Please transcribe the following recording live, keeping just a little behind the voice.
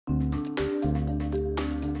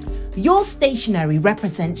Your stationery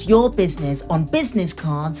represents your business on business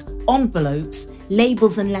cards, envelopes,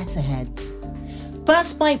 labels and letterheads.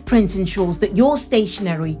 1stByte Print ensures that your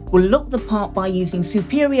stationery will look the part by using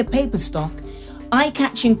superior paper stock,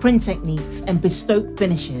 eye-catching print techniques and bespoke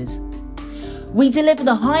finishes. We deliver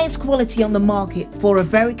the highest quality on the market for a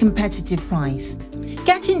very competitive price.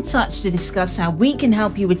 Get in touch to discuss how we can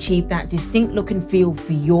help you achieve that distinct look and feel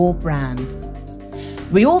for your brand.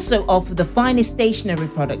 We also offer the finest stationery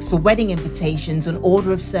products for wedding invitations and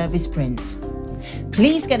order of service prints.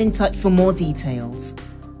 Please get in touch for more details.